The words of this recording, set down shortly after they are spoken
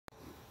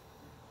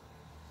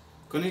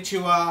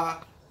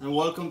Konnichiwa and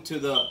welcome to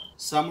the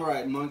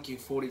Samurai Monkey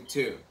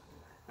 42.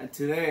 And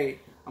today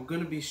I'm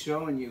going to be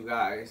showing you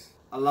guys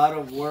a lot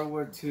of World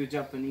War II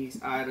Japanese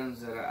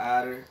items that are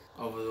added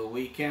over the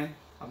weekend.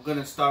 I'm going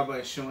to start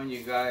by showing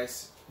you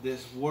guys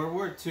this World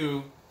War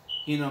II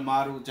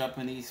Hinamaru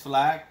Japanese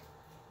flag.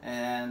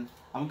 And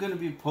I'm going to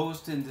be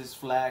posting this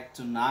flag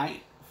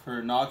tonight for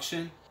an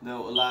auction that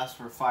will last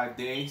for 5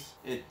 days.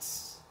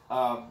 It's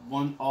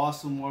one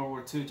awesome World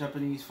War II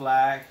Japanese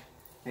flag.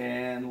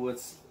 And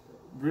what's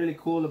really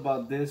cool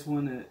about this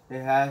one,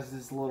 it has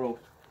this little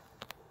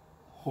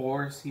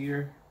horse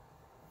here.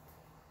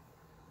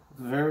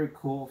 Very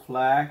cool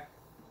flag.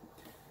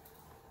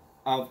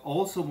 I've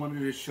also wanted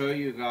to show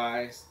you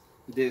guys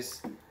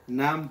this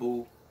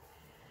nambu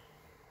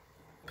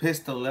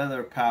pistol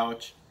leather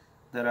pouch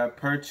that I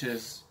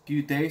purchased a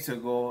few days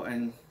ago,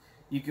 and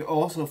you can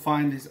also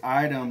find this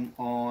item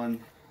on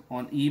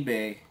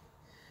eBay.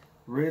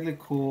 Really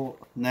cool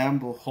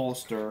nambu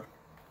holster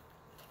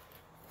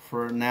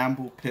for a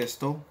nambu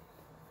pistol.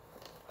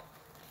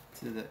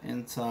 To the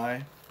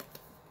inside,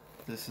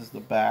 this is the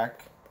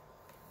back.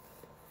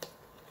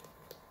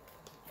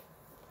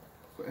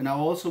 And I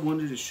also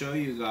wanted to show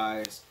you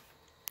guys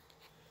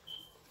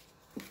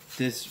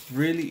this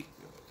really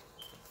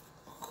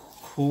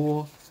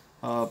cool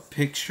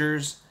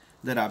pictures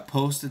that I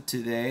posted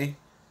today,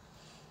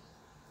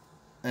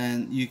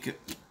 and you can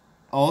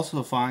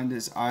also find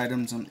these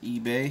items on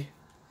eBay,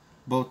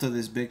 both of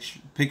these big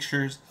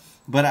pictures,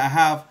 but I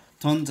have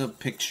tons of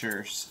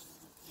pictures.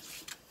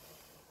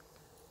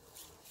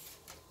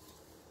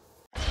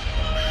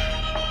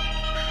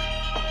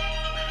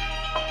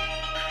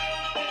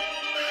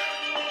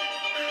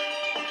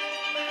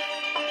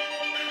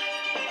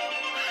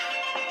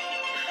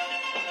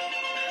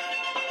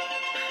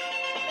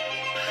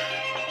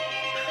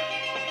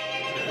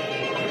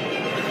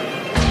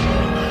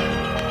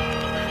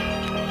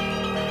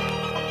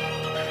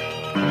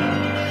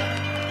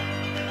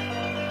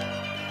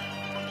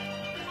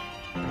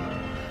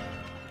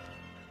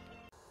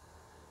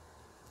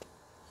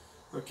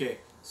 Okay,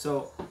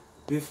 so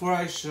before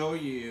I show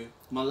you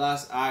my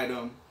last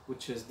item,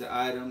 which is the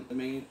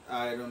main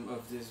item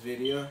of this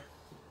video,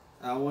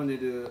 I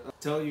wanted to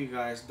tell you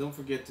guys, don't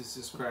forget to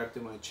subscribe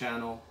to my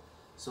channel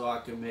so I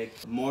can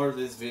make more of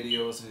these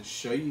videos and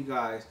show you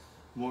guys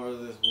more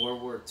of this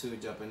World War II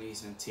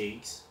Japanese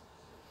antiques.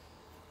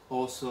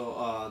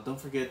 Also, don't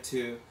forget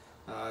to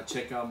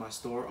check out my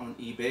store on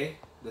eBay,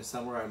 the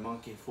Samurai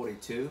Monkey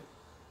 42,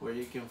 where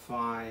you can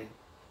find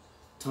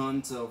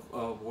tons of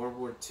World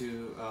War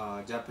II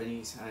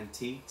Japanese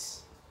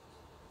antiques.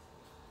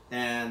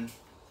 And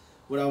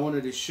what I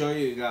wanted to show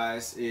you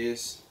guys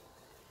is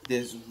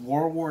this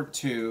World War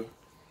II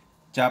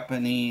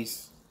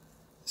Japanese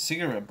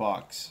cigarette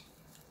box.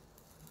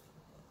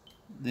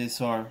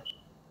 These are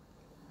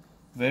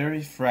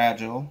very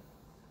fragile,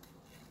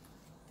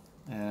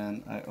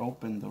 and I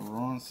opened the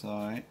wrong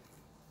side,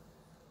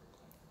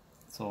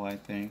 so I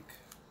think.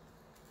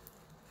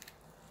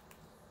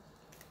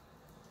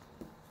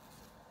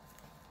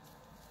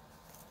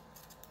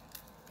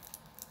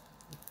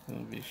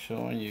 I'll be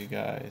showing you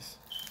guys.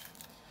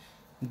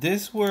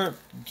 These were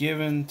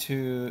given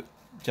to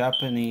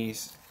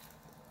Japanese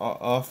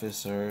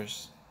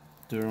officers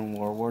during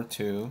World War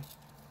II.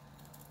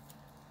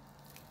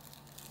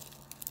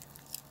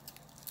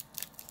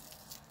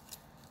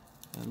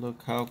 And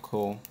look how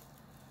cool.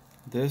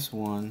 This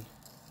one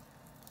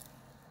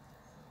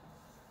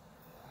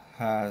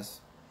has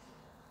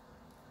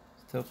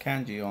still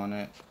kanji on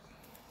it.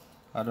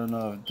 I don't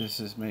know if this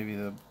is maybe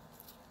the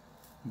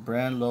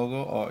brand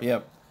logo, or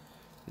yep,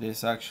 it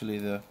is actually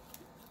the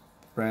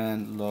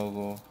brand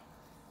logo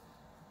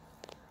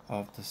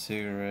of the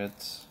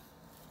cigarettes.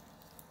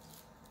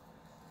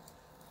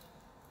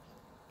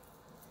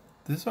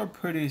 These are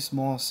pretty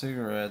small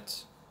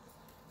cigarettes.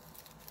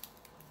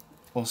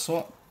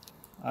 Also,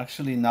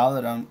 actually, now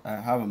that I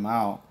have them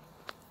out,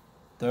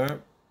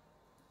 they're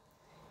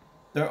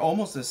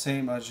almost the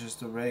same as just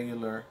the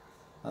regular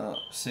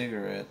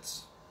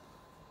cigarettes.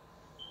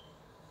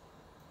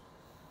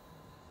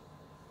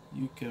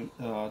 You can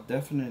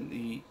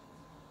definitely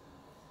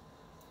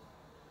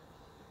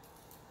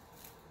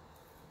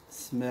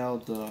smell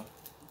the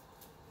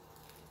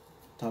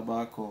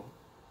tobacco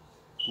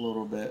a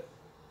little bit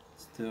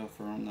still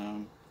from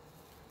them.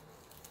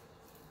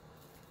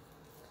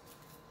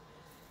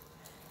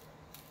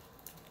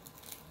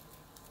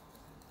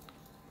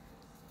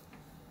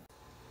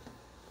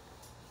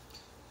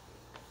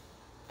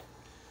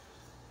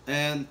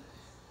 And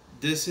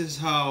this is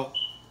how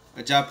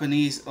a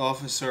Japanese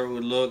officer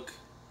would look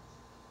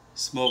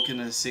smoking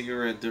a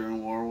cigarette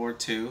during World War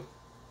II.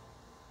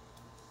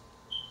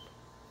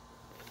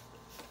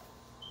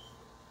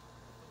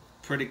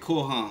 Pretty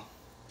cool, huh?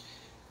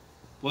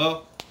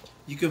 Well,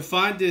 you can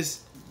find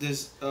this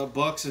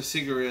box of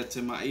cigarettes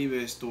in my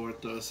eBay store,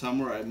 the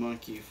Samurai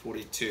Monkey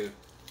 42.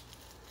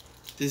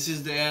 This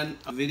is the end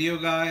of the video,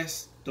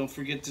 guys. Don't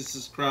forget to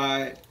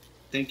subscribe.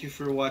 Thank you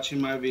for watching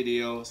my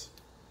videos.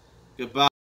 Goodbye.